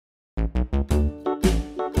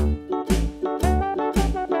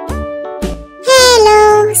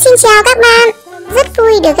Xin chào các bạn, rất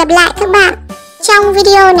vui được gặp lại các bạn. Trong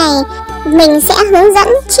video này, mình sẽ hướng dẫn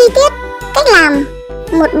chi tiết cách làm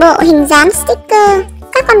một bộ hình dán sticker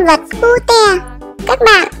các con vật cute. Các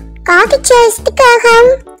bạn có thích chơi sticker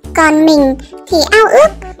không? Còn mình thì ao ước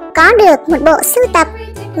có được một bộ sưu tập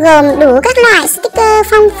gồm đủ các loại sticker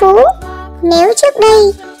phong phú. Nếu trước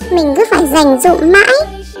đây mình cứ phải dành dụm mãi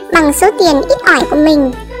bằng số tiền ít ỏi của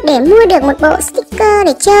mình để mua được một bộ sticker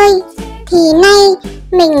để chơi, thì nay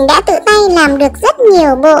mình đã tự tay làm được rất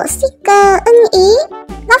nhiều bộ sticker ưng ý,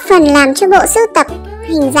 góp phần làm cho bộ sưu tập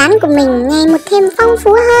hình dán của mình ngày một thêm phong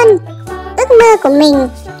phú hơn. Ước mơ của mình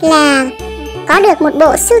là có được một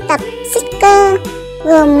bộ sưu tập sticker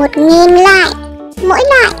gồm 1000 loại, mỗi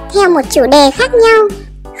loại theo một chủ đề khác nhau.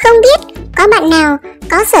 Không biết có bạn nào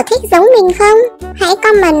có sở thích giống mình không? Hãy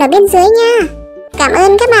comment ở bên dưới nha. Cảm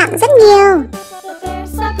ơn các bạn rất nhiều.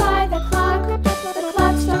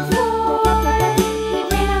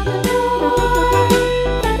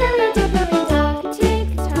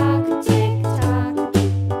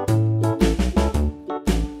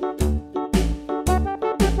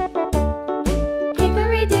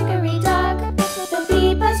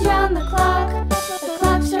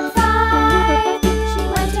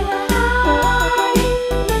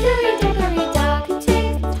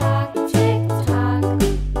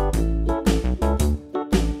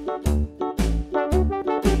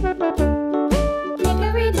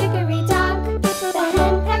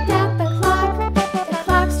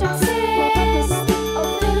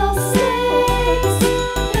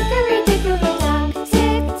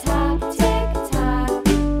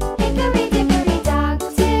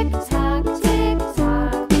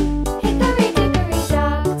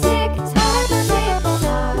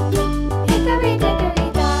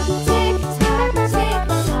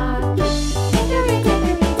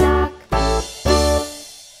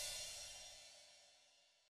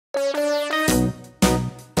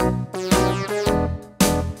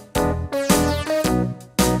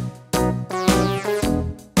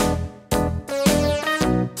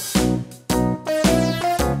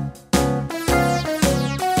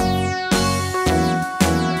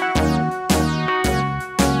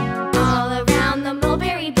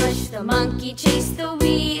 The monkey chased the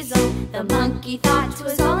weasel. The monkey thought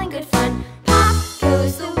 'twas all in good fun. Pop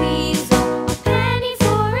goes the weasel. A penny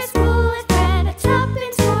for a spool of thread, a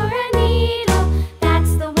tuppence for a needle.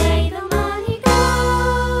 That's the way the money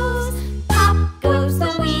goes. Pop goes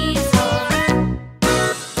the weasel.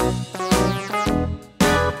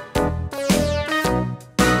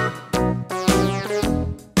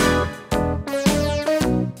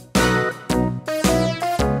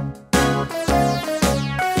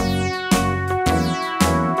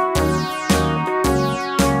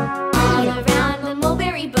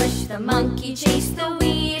 The monkey chased the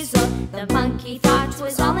weasel. The monkey thought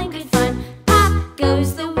 'twas all in good fun. Pop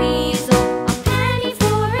goes the weasel. A penny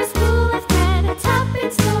for a spool of thread, a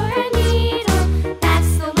tuppence for a needle.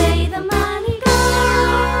 That's the way the money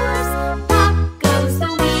goes. Pop goes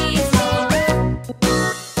the weasel.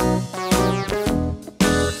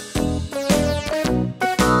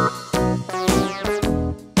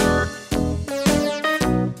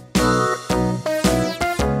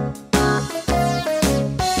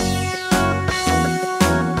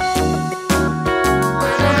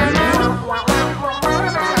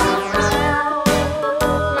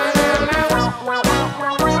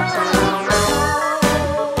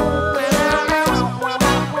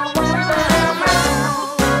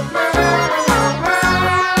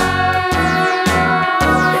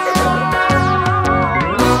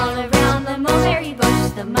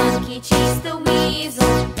 The monkey chased the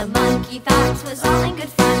weasel. The monkey thought 'twas all in good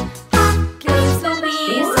fun.